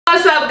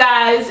What's up,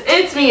 guys?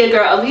 It's me, your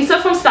girl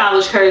Elisa from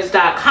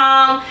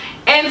StylishCurves.com,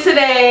 and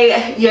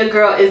today your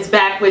girl is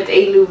back with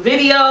a new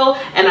video,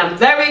 and I'm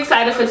very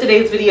excited for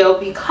today's video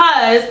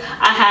because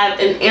I have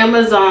an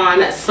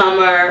Amazon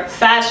summer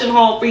fashion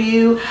haul for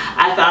you.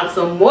 I found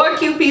some more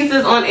cute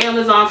pieces on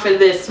Amazon for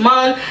this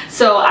month,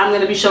 so I'm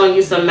going to be showing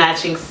you some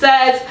matching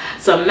sets,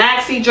 some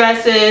maxi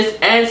dresses,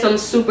 and some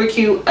super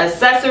cute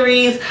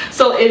accessories.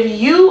 So if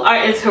you are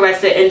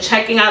interested in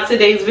checking out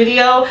today's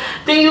video,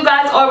 then you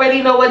guys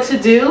already know what to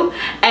do,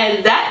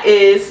 and that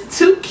is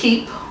to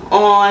keep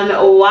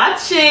on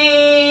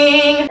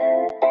watching.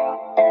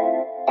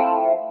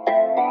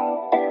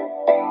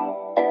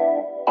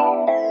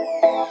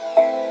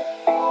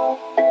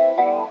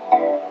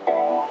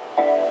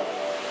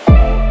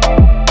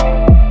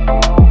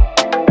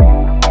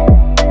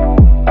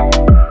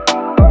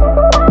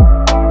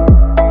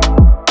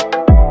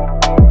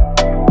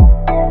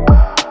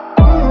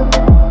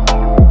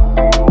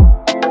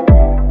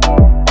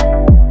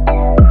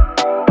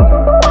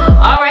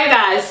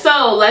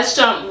 Let's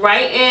jump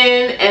right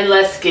in and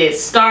let's get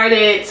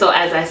started. So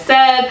as I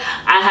said,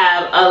 I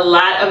have a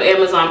lot of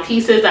Amazon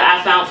pieces that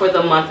I found for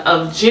the month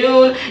of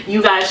June.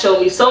 You guys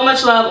showed me so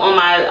much love on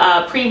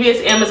my previous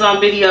Amazon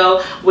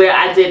video where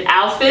I did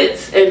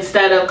outfits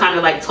instead of kind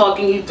of like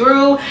talking you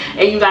through,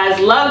 and you guys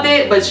loved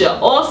it, but you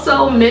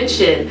also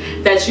mentioned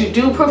that you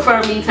do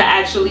prefer me to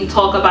actually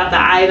talk about the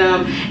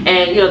item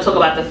and, you know, talk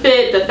about the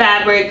fit, the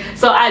fabric.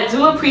 So I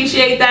do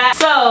appreciate that.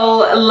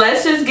 So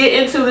let's just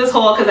get into this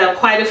haul because I have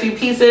quite a few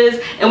pieces,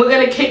 and we're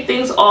going to kick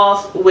things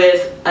off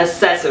with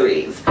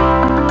accessories. So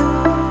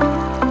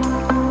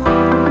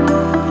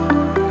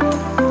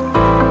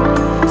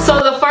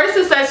the first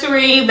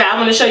accessory that I'm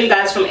going to show you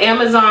guys from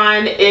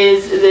Amazon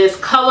is this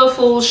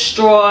colorful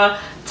straw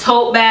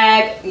tote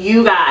bag.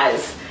 You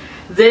guys,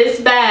 this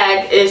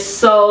bag is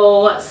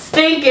so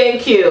stinking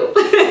cute.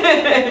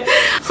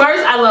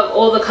 First, I love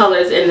all the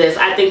colors in this.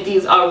 I think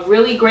these are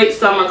really great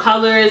summer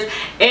colors,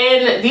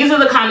 and these are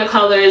the kind of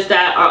colors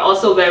that are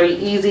also very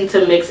easy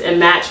to mix and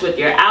match with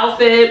your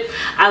outfit.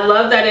 I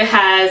love that it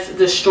has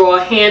the straw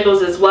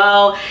handles as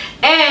well,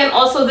 and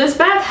also this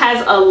bag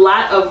has a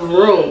lot of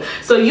room,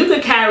 so you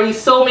could carry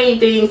so many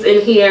things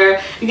in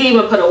here. You can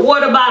even put a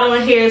water bottle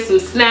in here, some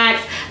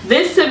snacks.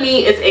 This to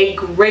me is a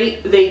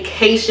great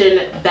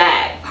vacation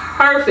bag.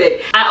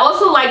 Perfect. I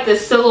also like the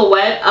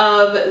silhouette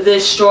of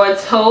this straw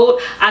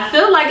tote. I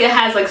feel like it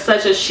has like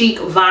such a chic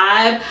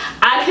vibe.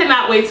 I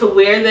cannot wait to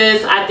wear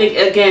this. I think,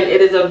 again,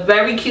 it is a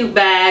very cute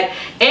bag,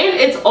 and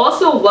it's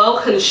also well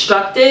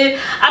constructed.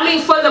 I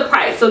mean, for the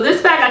price. So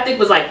this bag I think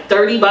was like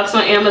 30 bucks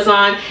on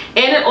Amazon,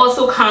 and it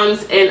also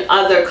comes in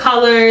other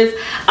colors.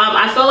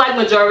 I feel like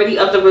majority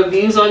of the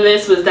reviews on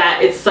this was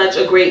that it's such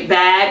a great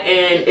bag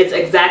and it's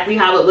exactly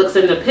how it looks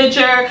in the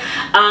picture.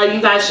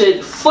 You guys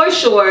should for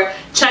sure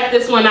check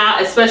this one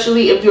out,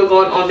 especially if you're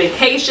going on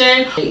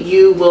vacation.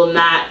 You will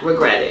not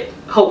regret it,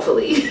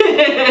 hopefully.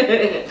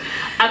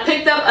 I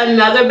picked up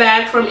another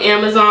bag from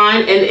Amazon,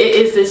 and it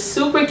is this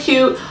super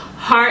cute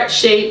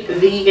heart-shaped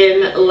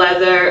vegan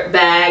leather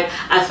bag.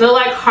 I feel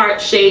like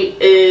heart shape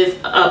is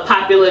a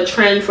popular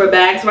trend for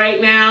bags right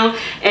now,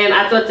 and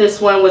I thought this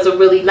one was a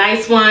really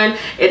nice one.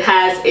 It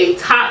has a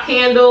top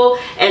handle,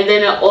 and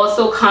then it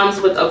also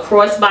comes with a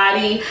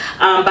crossbody,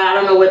 but I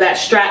don't know where that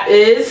strap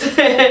is.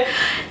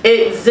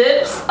 It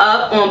zips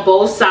up on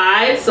both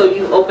sides, so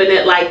you open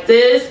it like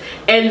this,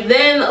 and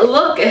then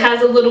look, it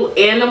has a little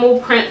animal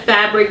print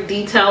fabric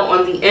detail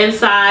on the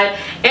inside,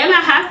 and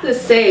I have to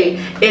say,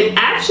 it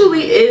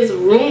actually is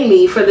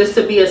roomy for this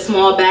to be a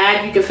small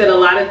bag. You can fit a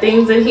lot of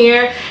things in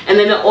here, and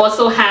then it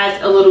also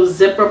has a little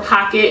zipper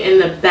pocket in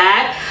the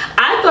back.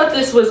 I thought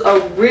this was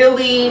a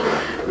really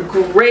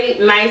great,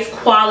 nice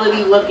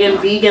quality looking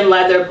vegan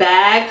leather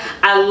bag.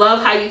 I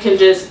love how you can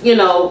just, you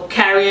know,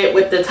 carry it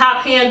with the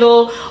top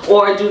handle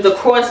or do the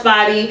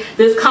crossbody.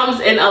 This comes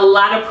in a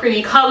lot of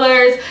pretty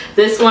colors.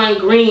 This one,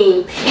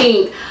 green,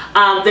 pink,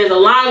 there's a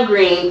lime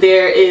green,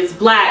 there is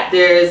black,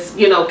 there's,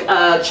 you know,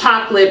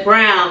 chocolate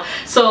brown.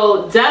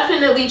 So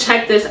definitely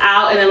check this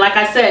out. And then, like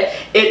I said,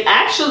 it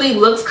actually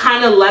looks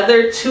kind of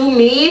leather to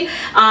me,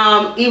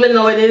 even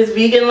though it is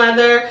vegan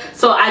leather.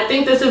 So I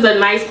think this is a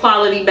nice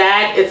quality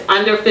bag. It's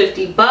under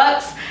 50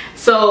 bucks.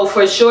 So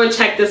for sure,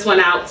 check this one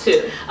out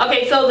too.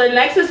 Okay, so the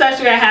next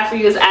accessory I have for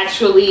you is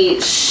actually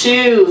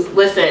shoes.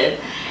 Listen,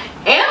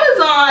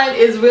 Amazon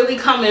is really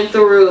coming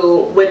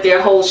through with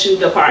their whole shoe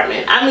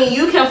department. I mean,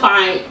 you can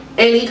find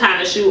any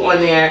kind of shoe on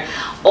there,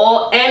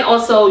 and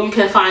also you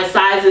can find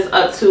sizes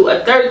up to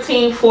a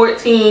 13,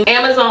 14.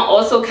 Amazon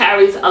also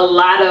carries a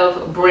lot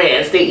of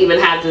brands. They even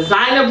have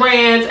designer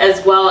brands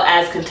as well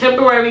as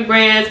contemporary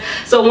brands.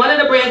 So one of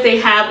the brands they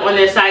have on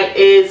their site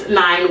is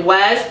Nine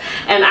West,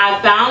 and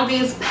I found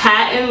these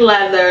patent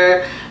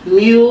leather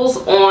mules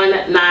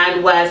on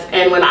Nine West,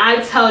 and when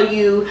I tell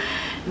you,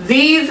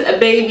 these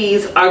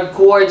babies are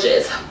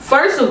gorgeous.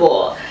 First of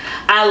all,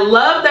 I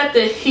love that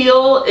the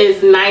heel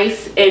is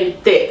nice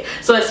and thick.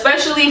 So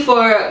especially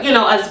for, you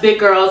know, us big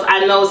girls,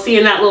 I know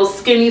seeing that little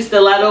skinny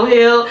stiletto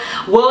heel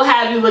will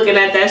have you looking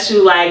at that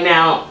shoe like,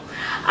 now,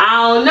 I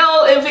don't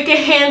know if it can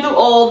handle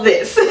all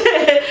this.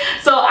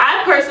 So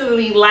I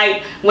personally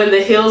like when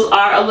the heels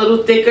are a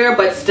little thicker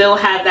but still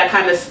have that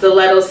kind of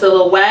stiletto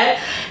silhouette.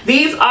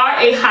 These are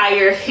a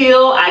higher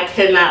heel, I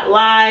cannot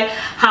lie.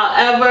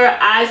 However,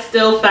 I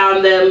still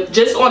found them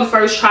just on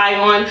first try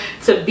on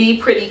to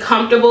be pretty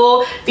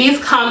comfortable.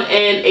 These come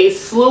in a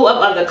slew of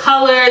other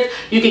colors.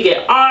 You can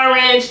get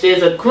orange,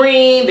 there's a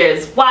green,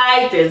 there's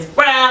white, there's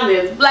brown,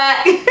 there's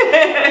black.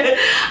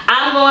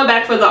 I'm going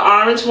back for the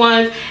orange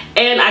ones,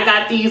 and I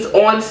got these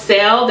on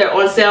sale. They're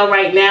on sale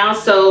right now,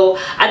 so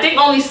I think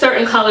only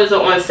certain colors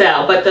are on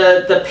sale, but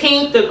the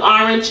pink, the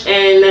orange,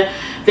 and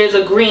there's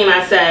a green,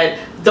 I said,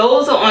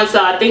 those are on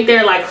sale. I think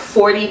they're like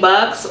 40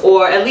 bucks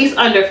or at least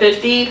under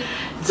 50.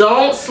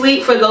 Don't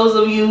sleep for those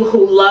of you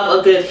who love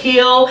a good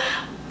heel.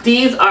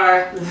 These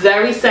are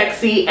very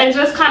sexy and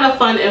just kind of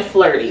fun and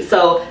flirty,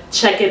 so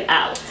check it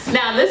out.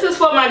 Now this is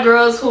for my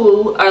girls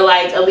who are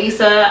like,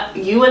 Elisa,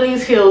 you and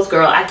these heels,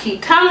 girl. I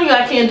keep telling you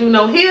I can't do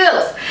no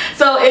heels.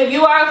 So if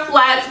you are a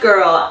flats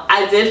girl,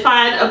 I did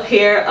find a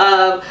pair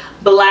of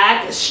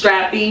black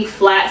strappy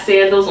flat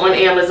sandals on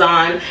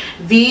Amazon.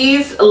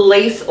 These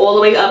lace all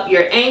the way up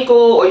your ankle,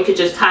 or you could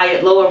just tie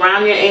it low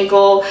around your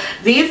ankle.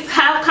 These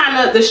have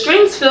kind of, the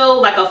strings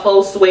feel like a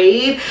faux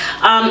suede,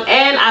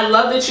 and I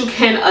love that you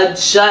can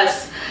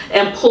adjust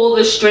and pull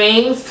the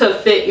strings to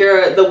fit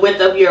the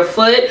width of your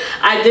foot.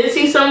 I did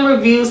see some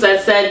reviews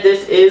that said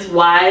this is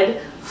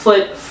wide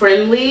foot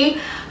friendly.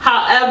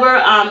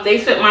 However, they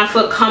fit my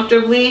foot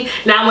comfortably.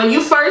 Now when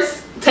you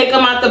first take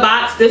them out the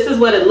box, this is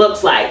what it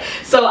looks like.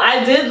 So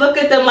I did look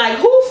at them like,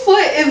 whose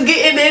foot is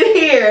getting in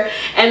here?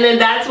 And then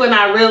that's when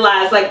I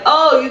realized, like,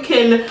 oh, you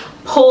can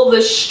pull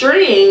the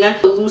string,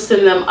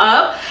 loosen them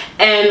up,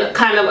 and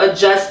kind of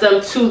adjust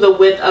them to the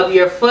width of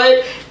your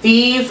foot.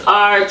 These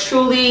are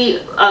truly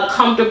a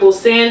comfortable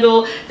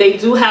sandal. They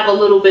do have a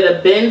little bit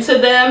of bend to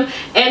them,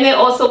 and they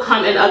also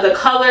come in other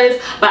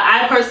colors, but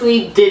I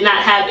personally did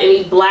not have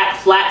any black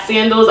flat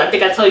sandals. I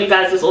think I tell you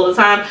guys this all the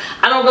time.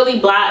 I don't really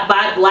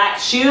buy black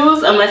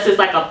shoes unless it's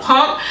like a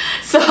pump.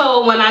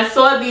 So when I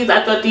saw these,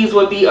 I thought these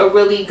would be a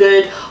really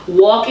good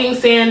walking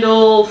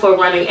sandal for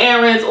running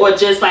errands, or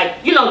just like,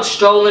 you know,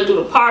 strolling through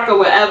the park or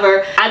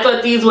wherever. I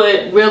thought these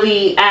would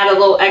really add a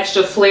little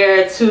extra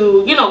flair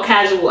to, you know,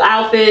 casual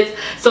outfits.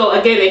 So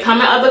again, they come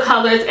in other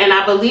colors, and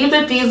I believe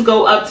that these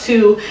go up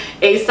to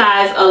a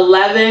size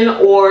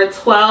 11 or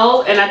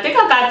 12, and I think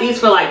I got these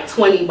for like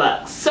 20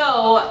 bucks. So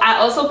I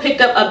also picked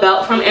up a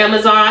belt from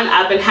Amazon.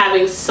 I've been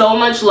having so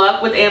much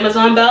luck with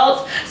Amazon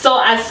belts. So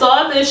I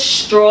saw this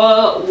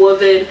straw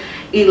woven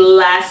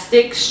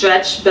elastic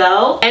stretch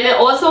belt, and it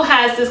also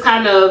has this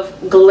kind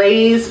of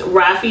glazed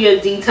raffia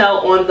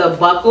detail on the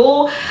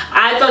buckle.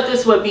 I thought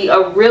this would be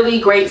a really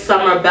great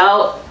summer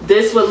belt.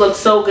 This would look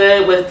so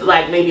good with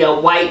like maybe a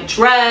white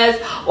dress,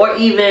 or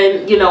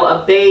even, you know,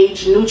 a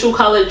beige neutral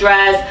colored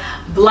dress,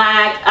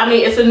 black. I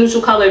mean, it's a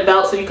neutral colored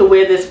belt, so you can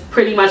wear this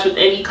pretty much with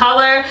any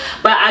color,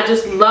 but I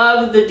just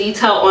love the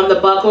detail on the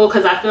buckle,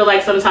 because I feel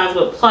like sometimes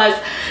with Plus,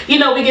 you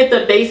know, we get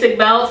the basic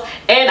belts,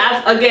 and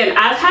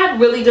I've had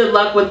really good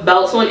luck with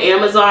belts on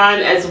Amazon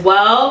as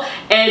well.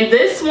 And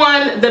this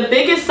one, the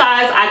biggest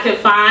size I could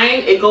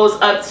find, it goes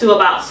up to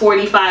about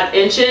 45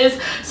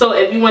 inches. So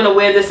if you want to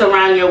wear this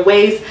around your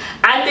waist,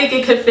 I think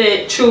it could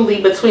fit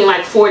truly between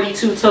like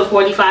 42 to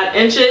 45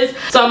 inches.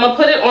 So I'm gonna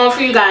put it on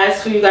for you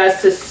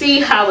guys to see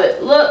how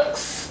it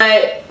looks.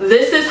 But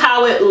this is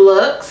how it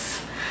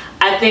looks.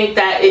 I think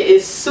that it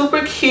is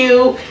super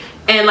cute,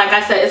 and like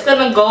I said, it's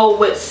gonna go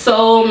with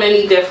so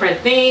many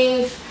different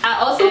things. I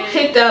also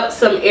picked up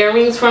some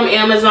earrings from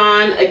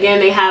Amazon. Again,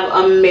 they have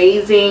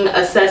amazing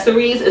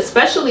accessories,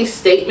 especially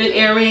statement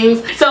earrings.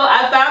 So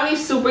I found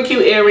these super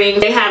cute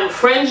earrings. They have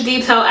fringe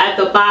detail at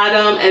the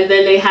bottom, and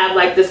then they have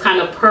like this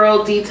kind of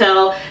pearl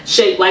detail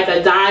shaped like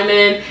a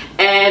diamond.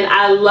 And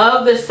I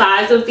love the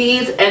size of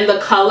these and the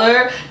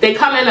color. They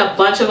come in a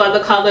bunch of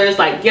other colors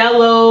like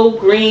yellow,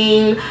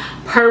 green,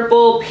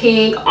 purple,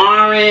 pink,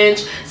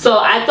 orange. So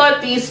I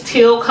thought this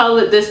teal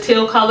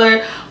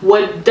color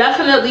would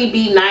definitely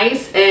be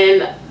nice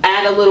and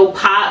add a little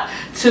pop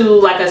to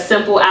like a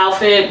simple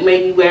outfit,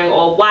 maybe wearing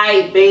all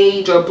white,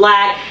 beige, or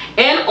black.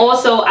 And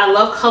also I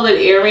love colored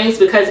earrings,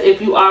 because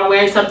if you are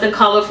wearing something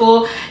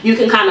colorful, you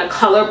can kind of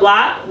color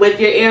block with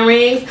your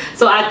earrings.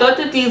 So I thought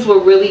that these were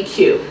really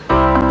cute.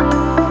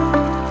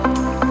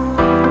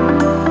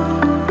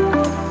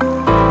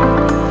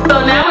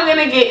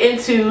 Get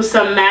into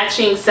some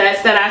matching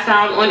sets that I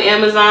found on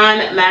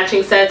Amazon.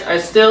 Matching sets are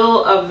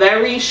still a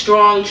very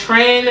strong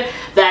trend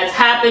that's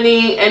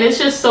happening, and it's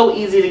just so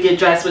easy to get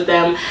dressed with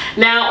them.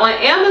 Now on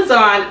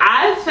Amazon,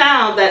 I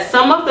found that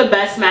some of the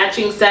best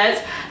matching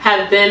sets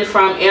have been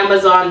from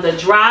Amazon The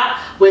Drop,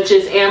 which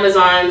is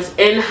Amazon's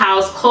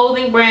in-house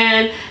clothing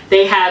brand.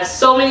 They have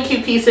so many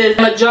cute pieces.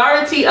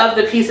 Majority of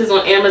the pieces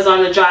on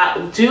Amazon The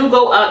Drop do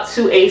go up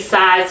to a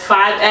size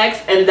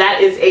 5X, and that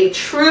is a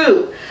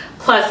true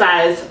plus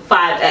size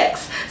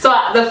 5X. So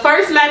the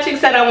first matching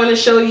set I want to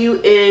show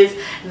you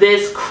is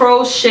this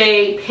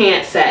crochet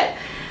pant set.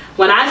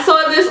 When I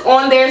saw this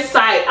on their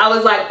site, I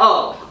was like,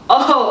 oh,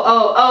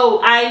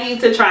 Oh, I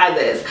need to try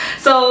this.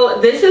 So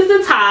this is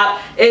the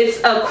top. It's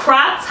a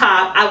crop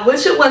top. I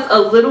wish it was a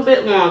little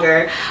bit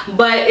longer,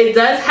 but it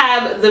does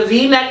have the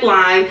V-neck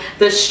line.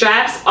 The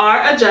straps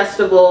are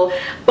adjustable,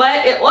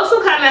 but it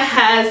also kind of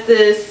has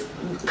this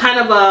kind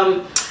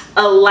of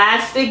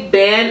elastic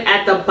band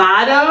at the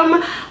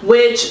bottom,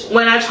 which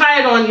when I try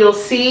it on, you'll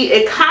see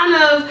it kind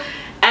of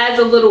adds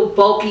a little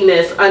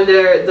bulkiness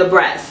under the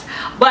breast.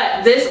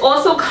 But this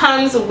also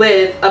comes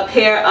with a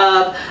pair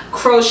of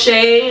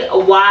crochet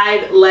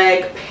wide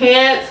leg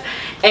pants,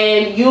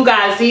 and you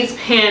guys, these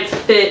pants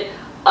fit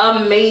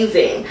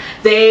amazing.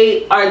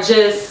 They are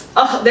just,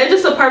 they're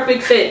just a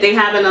perfect fit. They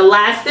have an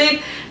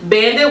elastic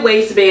banded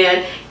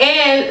waistband,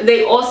 and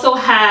they also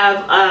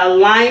have a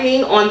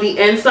lining on the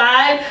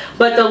inside,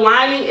 but the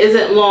lining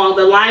isn't long.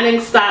 The lining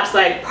stops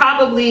like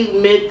probably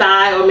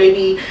mid-thigh or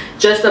maybe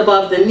just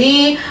above the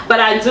knee, but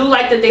I do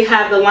like that they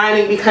have the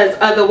lining because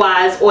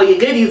otherwise all your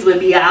goodies would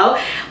be out.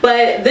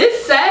 But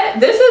this set,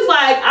 this is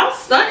like, I'm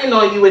stunting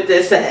on you with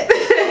this set.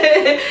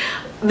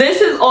 This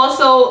is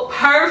also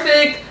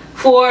perfect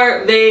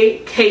for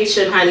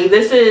vacation, honey.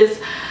 This is,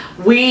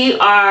 we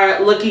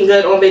are looking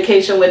good on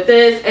vacation with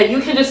this, and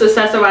you can just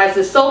accessorize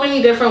this so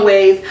many different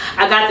ways.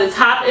 I got the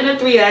top in a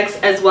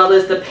 3X as well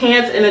as the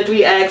pants in a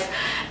 3X,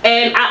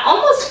 and I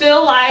almost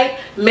feel like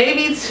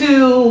maybe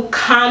to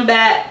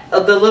combat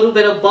the little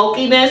bit of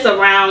bulkiness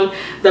around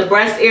the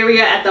breast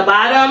area at the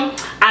bottom,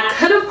 I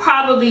could have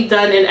probably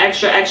done an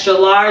extra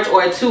large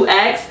or a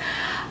 2X.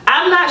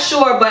 I'm not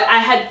sure, but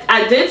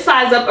I did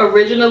size up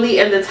originally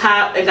in the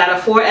top and got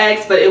a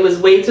 4X, but it was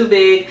way too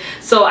big,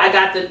 so I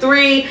got the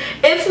 3.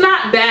 It's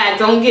not bad,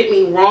 don't get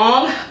me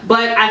wrong,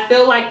 but I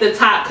feel like the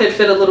top could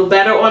fit a little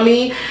better on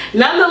me.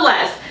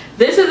 Nonetheless,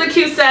 this is a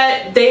cute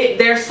set.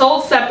 They're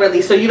sold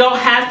separately, so you don't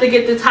have to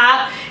get the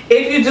top.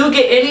 If you do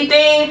get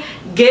anything,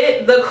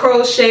 get the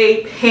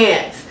crochet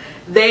pants.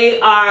 They're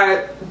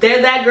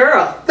that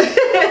girl.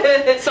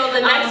 So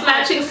the next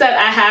matching set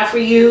I have for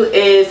you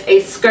is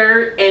a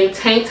skirt and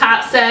tank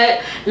top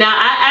set. Now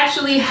I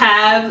actually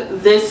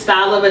have this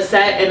style of a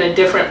set in a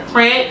different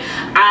print.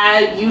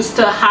 I used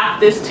to hawk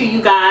this to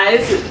you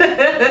guys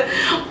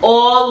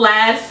all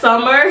last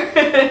summer.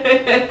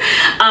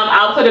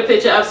 I'll put a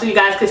picture up so you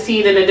guys can see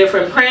it in a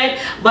different print,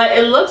 but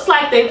it looks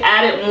like they've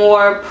added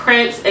more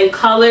prints and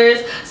colors.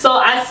 So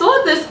I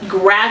saw this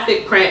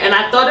graphic print and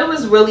I thought it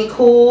was really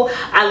cool.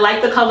 I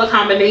like the color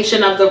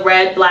combination of the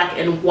red, black,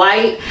 and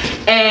white,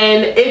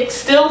 and it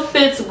still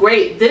fits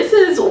great. This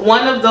is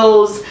one of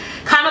those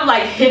kind of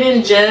like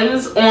hidden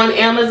gems on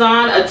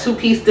Amazon,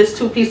 this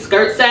two-piece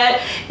skirt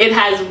set. It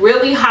has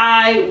really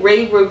high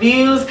rave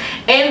reviews,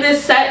 and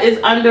this set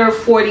is under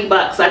 40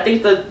 bucks. I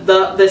think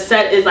the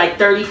set is like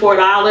 $34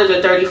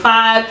 or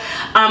 $35.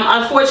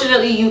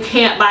 Unfortunately, you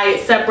can't buy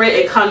it separate.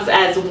 It comes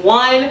as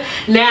one.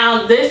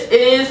 Now this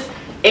is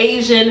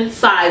Asian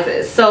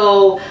sizes,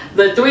 so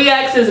the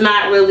 3X is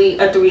not really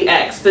a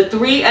 3X. The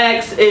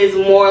 3X is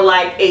more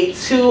like a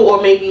 2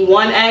 or maybe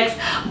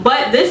 1X,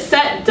 but this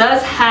set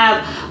does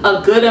have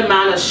a good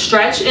amount of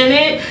stretch in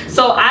it.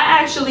 So I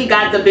actually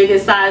got the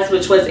biggest size,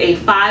 which was a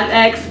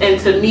 5X,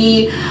 and to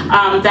me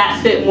that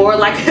fit more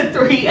like a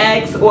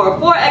 3X or a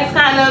 4X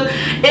kind of.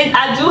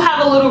 I do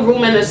have a little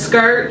room in the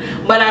skirt,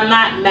 but I'm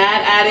not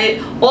mad at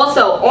it.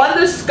 Also on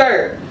the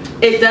skirt,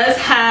 it does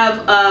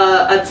have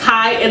a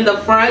tie in the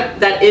front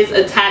that is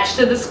attached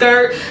to the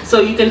skirt, so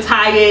you can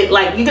tie it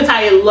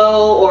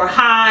low or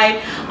high.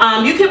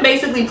 You can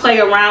basically play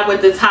around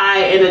with the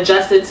tie and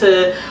adjust it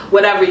to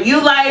whatever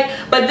you like.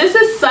 But this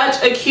is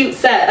such a cute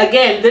set.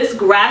 Again, this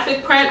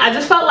graphic print I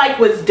just felt like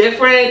was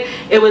different.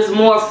 It was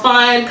more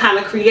fun, kind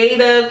of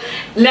creative.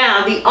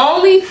 Now the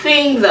only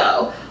thing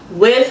though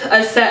with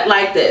a set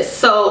like this,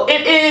 so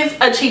it is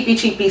a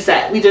cheapy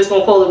set, we just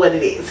gonna call it what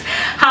it is.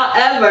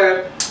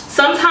 However,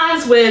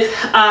 sometimes with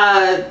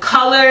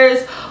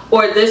colors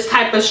or this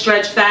type of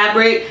stretch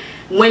fabric,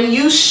 when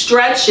you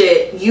stretch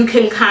it, you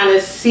can kind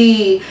of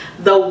see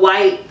the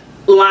white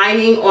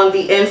lining on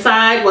the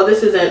inside. Well,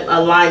 this isn't a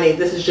lining,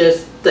 this is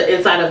just the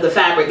inside of the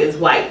fabric is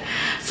white.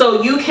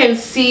 So you can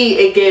see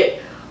it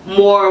get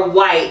more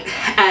white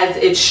as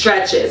it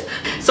stretches.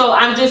 So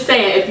I'm just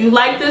saying, if you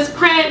like this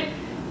print,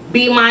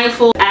 be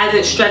mindful as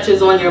it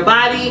stretches on your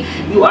body,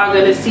 you are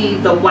going to see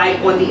the white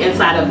on the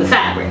inside of the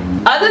fabric.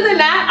 Other than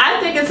that, I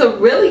think it's a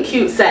really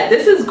cute set.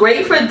 This is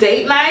great for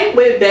date night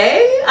with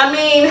bae. I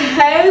mean,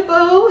 hey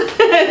boo.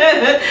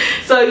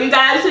 So you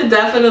guys should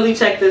definitely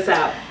check this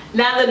out.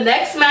 Now the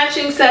next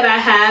matching set I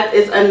have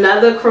is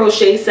another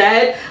crochet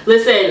set.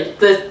 Listen,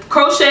 the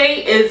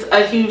crochet is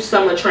a huge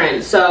summer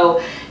trend,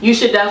 so you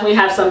should definitely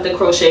have something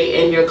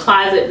crochet in your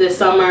closet this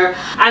summer.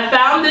 I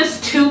found this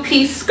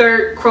two-piece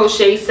skirt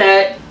crochet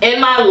set in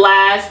my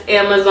last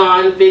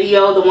Amazon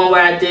video, the one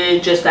where I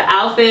did just the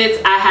outfits.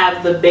 I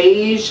have the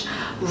beige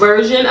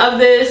version of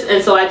this,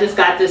 and so I just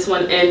got this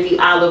one in the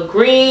olive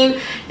green.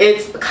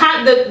 It's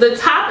kind of, the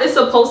top is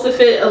supposed to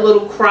fit a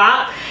little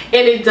crop,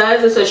 and it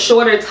does. It's a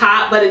shorter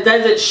top, but it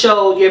doesn't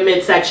show your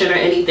midsection or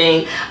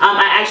anything.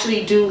 I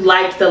actually do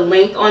like the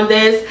length on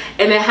this,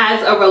 and it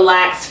has a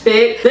relaxed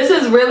fit. This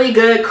is really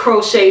good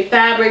crochet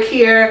fabric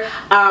here.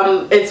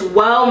 It's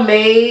well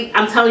made.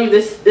 I'm telling you,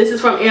 this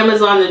is from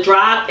Amazon, the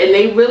drop, and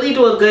they really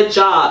do a good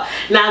job.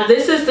 Now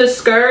this is the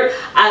skirt.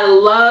 I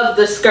love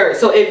the skirt.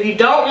 So if you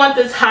don't want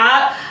the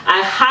top,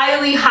 I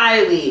highly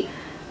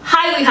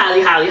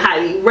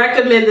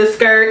recommend the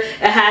skirt.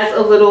 It has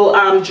a little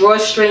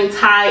drawstring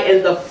tie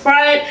in the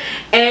front,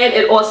 and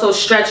it also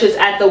stretches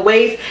at the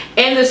waist,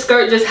 and the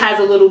skirt just has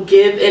a little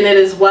give in it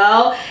as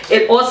well.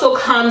 It also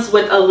comes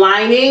with a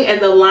lining,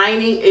 and the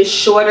lining is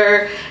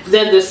shorter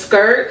than the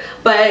skirt,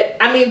 but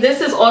I mean,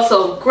 this is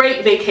also a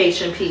great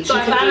vacation piece. So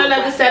I found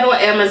another set on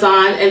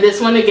Amazon, and this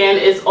one again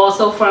is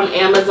also from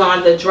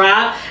Amazon, the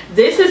drop.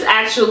 This is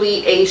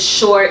actually a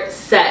short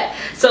set.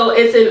 So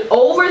it's an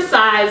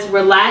oversized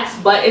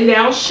relaxed button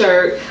down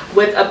shirt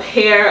with a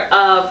pair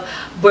of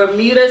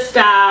Bermuda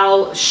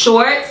style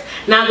shorts.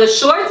 Now the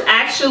shorts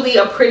actually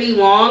are pretty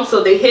long,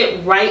 so they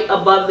hit right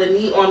above the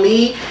knee on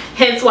me,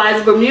 hence why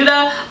it's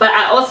Bermuda. But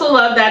I also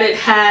love that it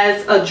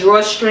has a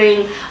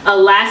drawstring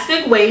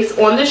elastic waist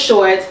on the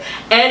shorts,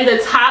 and the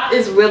top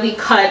is really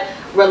cut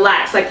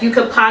relaxed, like you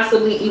could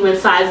possibly even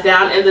size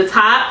down in the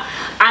top.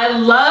 I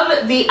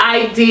love the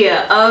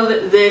idea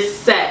of this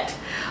set,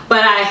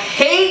 but I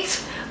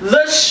hate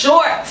the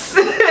shorts.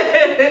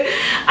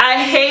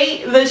 I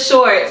hate the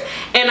shorts,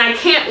 and I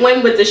can't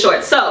win with the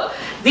shorts. So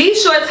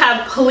these shorts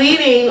have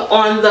pleating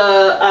on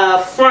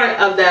the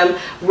front of them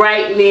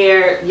right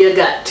near your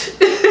gut.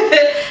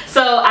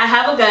 So I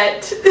have a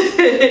gut.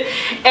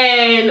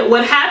 And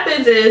what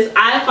happens is,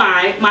 I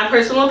find, my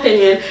personal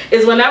opinion,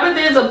 is whenever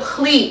there's a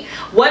pleat,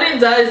 what it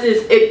does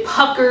is it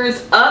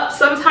puckers up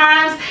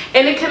sometimes,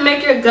 and it can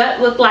make your gut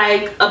look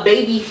like a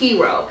baby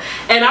hero.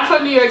 And I'm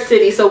from New York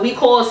City, so we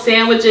call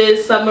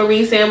sandwiches,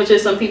 submarine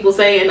sandwiches, some people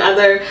say in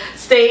other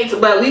states,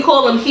 but we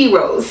call them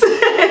heroes.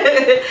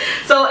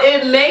 So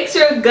it makes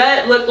your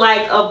gut look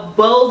like a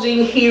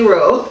bulging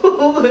hero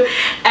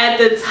at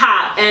the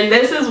top, and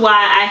this is why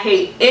I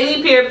hate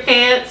any pair of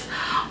pants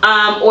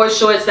or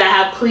shorts that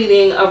have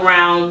pleating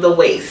around the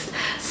waist.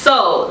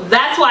 So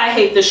that's why I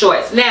hate the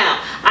shorts. Now,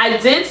 I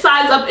did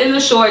size up in the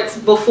shorts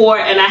before,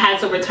 and I had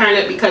to return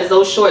it because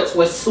those shorts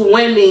were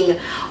swimming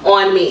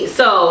on me.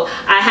 So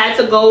I had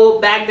to go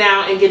back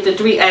down and get the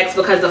 3X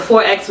because the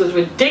 4X was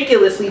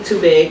ridiculously too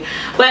big.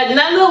 But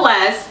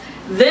nonetheless,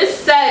 this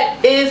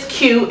set is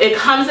cute. It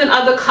comes in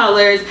other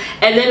colors,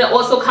 and then it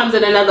also comes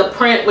in another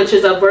print, which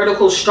is a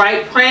vertical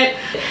stripe print.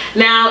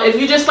 Now, if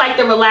you just like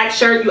the relaxed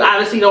shirt, you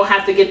obviously don't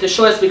have to get the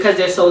shorts because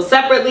they're sold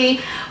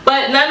separately.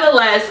 But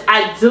nonetheless,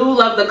 I do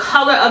love the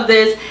color of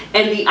this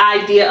and the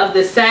idea of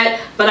the set,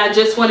 but I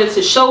just wanted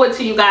to show it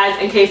to you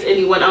guys in case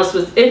anyone else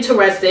was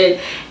interested,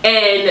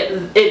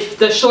 and if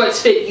the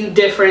shorts fit you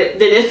different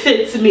than it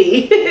fits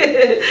me.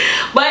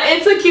 But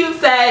it's a cute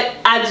set.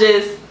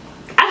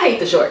 I hate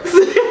the shorts.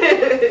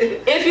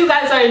 If you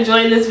guys are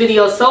enjoying this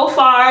video so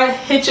far,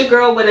 hit your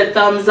girl with a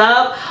thumbs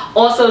up.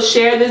 Also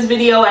share this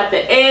video at the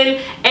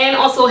end, and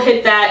also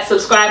hit that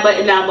subscribe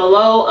button down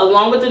below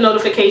along with the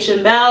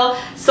notification bell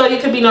so you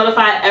can be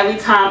notified every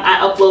time I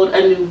upload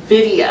a new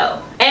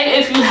video. And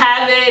if you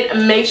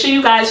haven't, make sure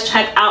you guys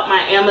check out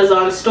my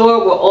Amazon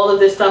store where all of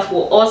this stuff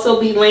will also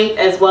be linked,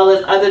 as well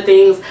as other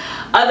things,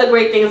 other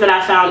great things that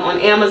I found on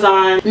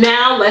Amazon.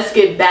 Now let's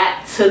get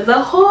back to the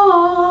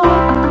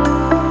haul.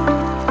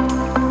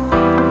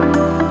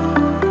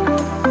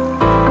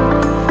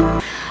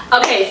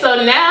 Okay,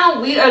 so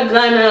now we are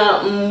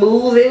gonna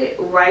move it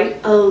right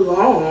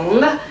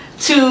along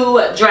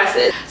to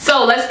dresses.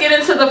 So let's get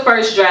into the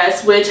first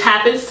dress, which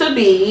happens to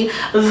be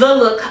the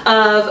look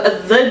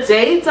of the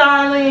day,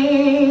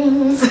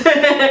 darlings.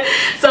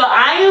 So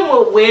I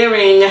am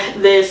wearing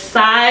this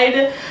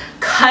side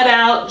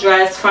cutout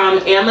dress from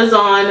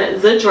Amazon,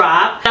 the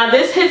drop. Now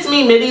this hits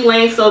me midi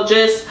length, so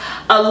just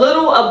a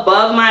little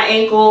above my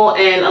ankle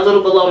and a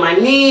little below my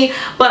knee.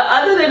 But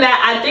other than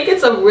that, I think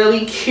it's a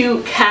really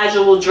cute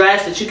casual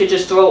dress that you could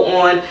just throw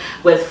on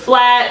with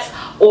flats,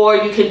 or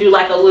you can do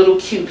like a little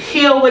cute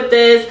heel with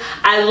this.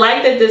 I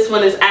like that this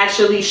one is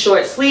actually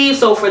short sleeve,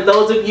 so for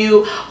those of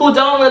you who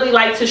don't really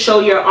like to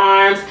show your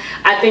arms,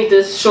 I think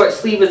this short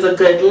sleeve is a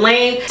good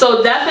length.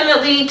 So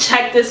definitely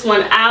check this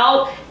one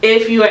out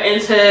if you are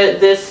into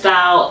this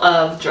style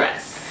of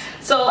dress.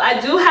 So I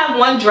do have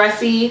one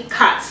dressy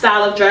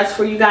style of dress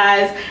for you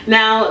guys.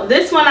 Now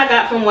this one I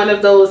got from one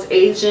of those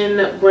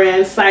Asian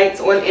brand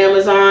sites on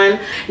Amazon.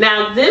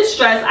 Now this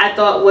dress I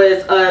thought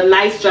was a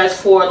nice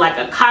dress for like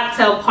a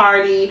cocktail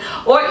party,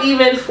 or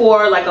even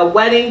for like a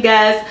wedding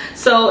guest.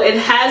 So it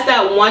has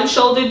that one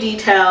shoulder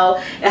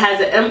detail. It has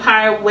an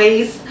empire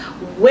waist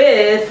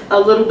with a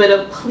little bit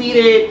of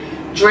pleated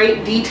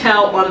drape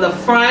detail on the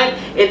front.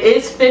 It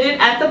is fitted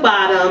at the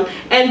bottom,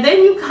 and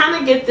then you kind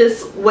of get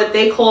this what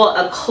they call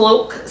a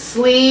cloak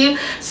sleeve.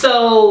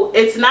 So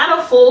it's not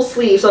a full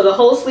sleeve, so the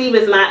whole sleeve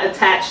is not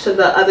attached to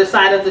the other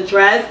side of the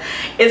dress.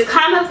 It's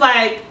kind of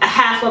like a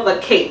half of a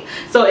cape.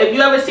 So if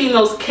you ever seen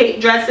those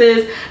cape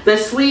dresses, the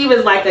sleeve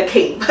is like a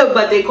cape,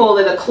 but they call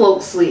it a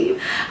cloak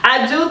sleeve.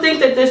 I do think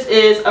that this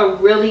is a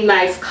really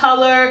nice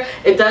color.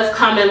 It does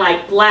come in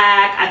like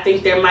black. I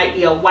think there might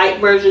be a white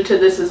version to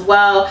this as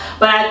well,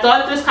 but I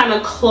thought this kind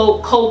of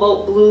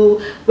cobalt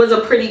blue was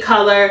a pretty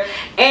color,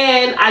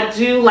 and I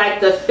do like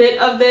the fit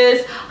of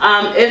this.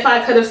 If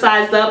I could have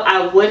sized up,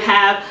 I would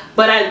have,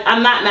 but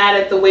I'm not mad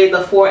at the way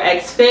the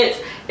 4X fits.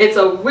 It's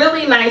a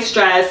really nice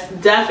dress,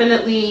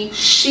 definitely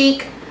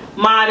chic,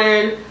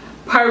 modern,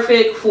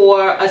 perfect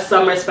for a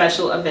summer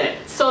special event.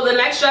 So the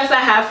next dress I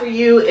have for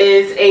you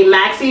is a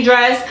maxi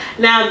dress.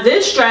 Now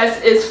this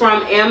dress is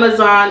from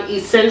Amazon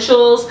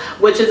Essentials,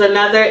 which is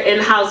another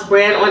in-house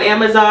brand on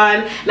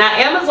Amazon. Now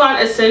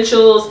Amazon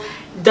Essentials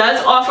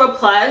does offer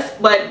plus,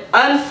 but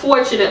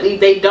unfortunately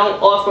they don't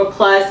offer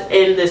plus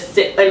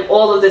in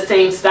all of the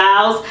same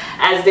styles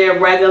as their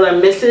regular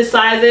misses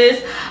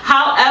sizes.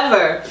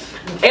 However,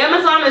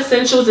 Amazon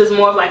Essentials is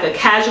more of like a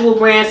casual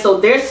brand, so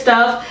their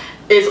stuff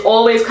is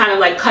always kind of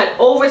like cut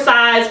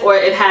oversized, or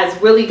it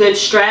has really good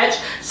stretch.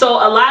 So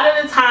a lot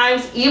of the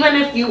times, even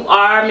if you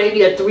are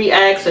maybe a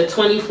 3X, a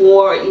 24,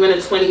 or even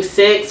a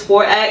 26,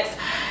 4X,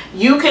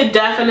 you could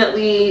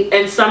definitely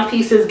in some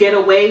pieces get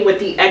away with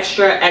the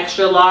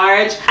extra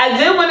large. I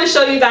did want to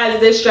show you guys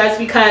this dress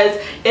because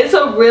it's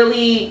a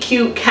really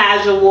cute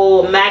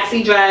casual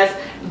maxi dress,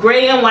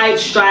 gray and white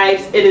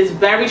stripes. It is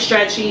very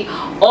stretchy.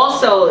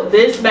 Also,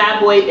 this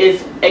bad boy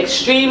is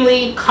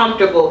extremely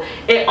comfortable.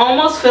 It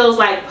almost feels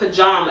like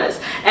pajamas,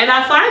 and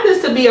I find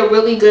this to be a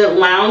really good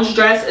lounge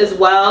dress as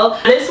well.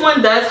 This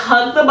one does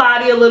hug the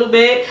body a little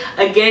bit.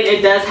 Again,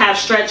 it does have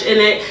stretch in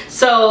it,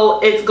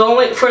 so it's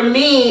going, for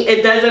me,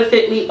 it doesn't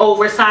fit me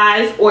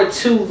oversized or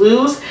too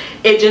loose.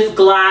 It just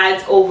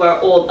glides over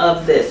all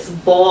of this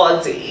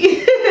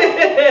body.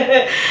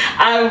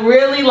 I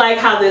really like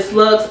how this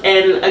looks,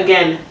 and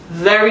again,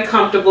 very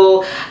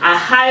comfortable. I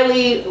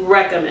highly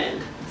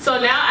recommend. So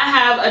now I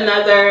have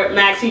another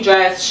maxi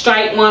dress,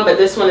 striped one, but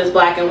this one is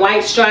black and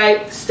white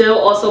striped, still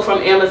also from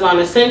Amazon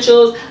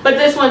Essentials, but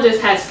this one just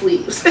has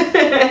sleeves.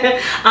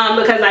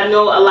 Because I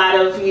know a lot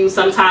of you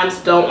sometimes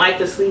don't like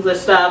the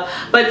sleeveless stuff,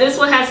 but this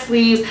one has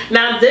sleeves.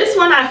 Now this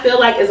one I feel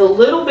like is a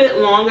little bit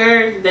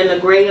longer than the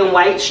gray and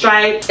white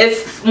stripe.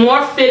 It's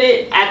more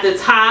fitted at the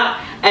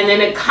top, and then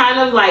it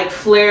kind of like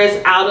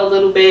flares out a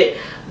little bit,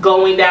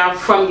 going down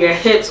from your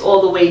hips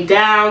all the way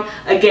down.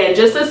 Again,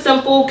 just a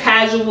simple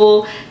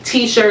casual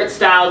t-shirt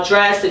style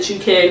dress that you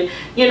can,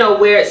 you know,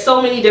 wear it so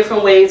many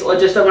different ways or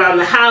just around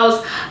the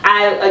house.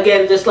 I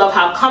again just love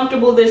how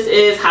comfortable this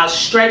is, how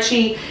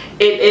stretchy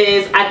it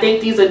is. I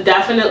think these are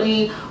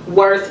definitely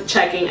worth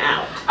checking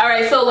out. All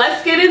right, so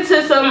let's get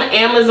into some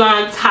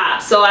Amazon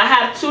tops. So I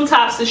have two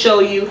tops to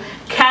show you,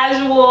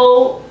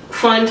 casual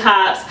fun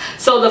tops.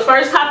 So the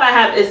first top I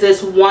have is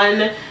this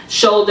one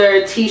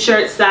shoulder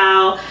t-shirt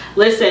style.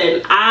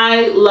 Listen,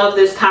 I love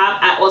this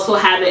top. I also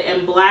have it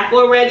in black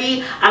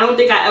already. I don't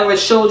think I ever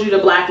showed you the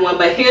black one,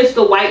 but here's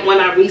the white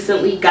one I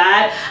recently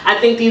got. I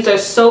think these are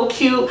so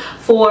cute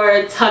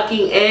for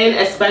tucking in,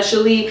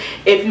 especially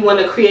if you want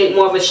to create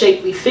more of a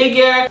shapely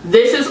figure.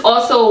 This is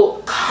also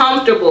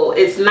comfortable.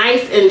 It's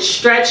nice and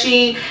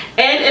stretchy,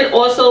 and it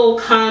also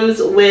comes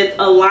with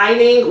a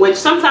lining, which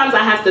sometimes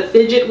I have to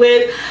fidget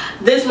with.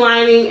 This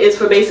lining is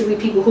for basically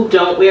people who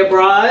don't wear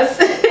bras.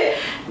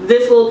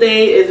 This little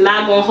thing is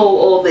not going to hold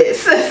all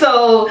this.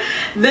 So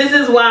this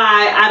is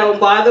why I don't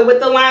bother with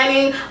the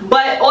lining.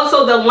 But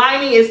also the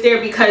lining is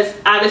there because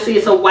obviously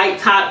it's a white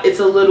top. It's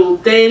a little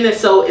thin,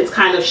 so it's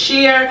kind of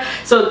sheer.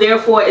 So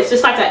therefore it's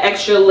just like an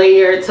extra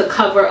layer to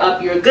cover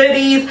up your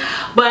goodies.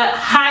 But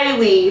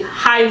highly,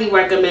 highly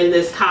recommend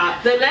this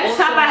top. The next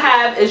top I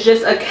have is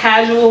just a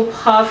casual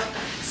puff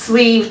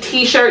sleeve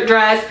t-shirt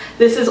dress.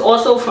 This is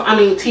also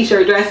from,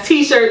 t-shirt dress,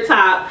 t-shirt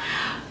top.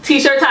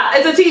 T-shirt top,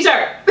 it's a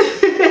t-shirt.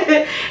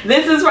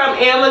 This is from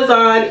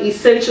Amazon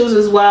Essentials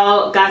as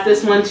well. Got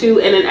this one too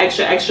in an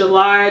extra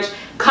large.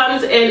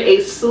 Comes in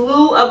a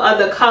slew of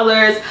other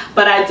colors,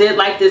 but I did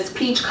like this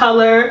peach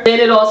color. Then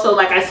it also,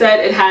 like I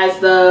said, it has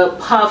the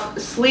puff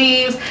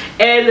sleeves,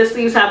 and the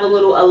sleeves have a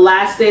little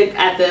elastic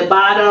at the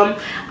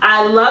bottom.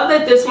 I love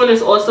that this one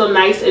is also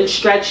nice and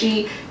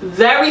stretchy,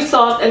 very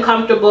soft and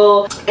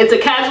comfortable. It's a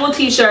casual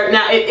t-shirt.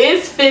 Now it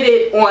is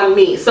fitted on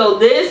me, so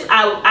this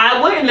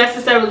I wouldn't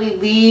necessarily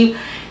leave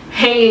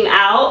hanging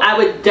out. I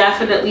would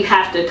definitely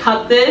have to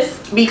tuck this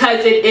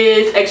because it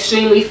is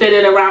extremely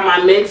fitted around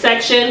my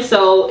midsection,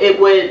 so it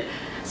would,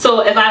 so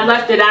if I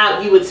left it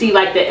out, you would see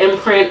like the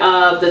imprint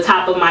of the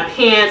top of my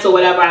pants or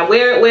whatever I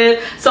wear it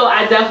with. So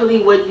I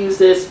definitely would use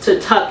this to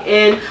tuck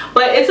in,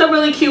 but it's a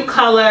really cute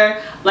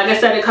color. Like I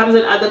said, it comes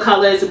in other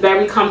colors,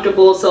 very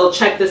comfortable, so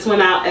check this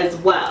one out as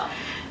well.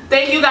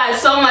 Thank you guys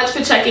so much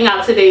for checking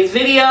out today's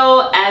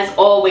video. As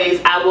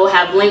always, I will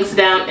have links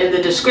down in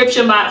the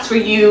description box for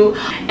you.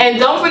 And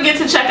don't forget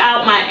to check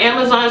out my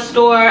Amazon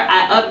store.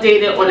 I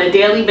update it on a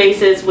daily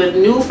basis with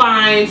new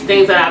finds,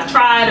 things that I've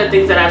tried or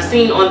things that I've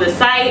seen on the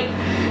site.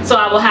 So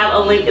I will have a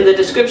link in the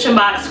description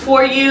box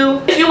for you.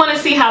 If you want to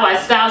see how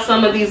I style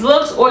some of these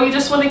looks, or you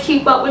just want to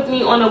keep up with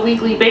me on a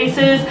weekly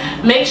basis,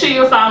 make sure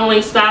you're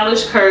following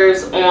Stylish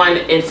Curves on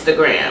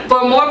Instagram.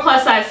 For more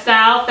plus size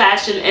style,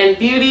 fashion, and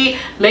beauty,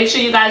 make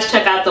sure you guys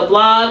check out the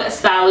blog,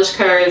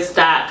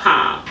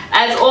 stylishcurves.com.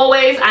 As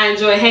always, I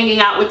enjoy hanging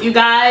out with you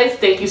guys.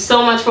 Thank you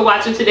so much for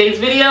watching today's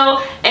video,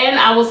 and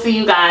I will see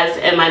you guys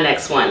in my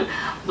next one.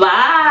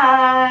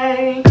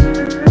 Bye!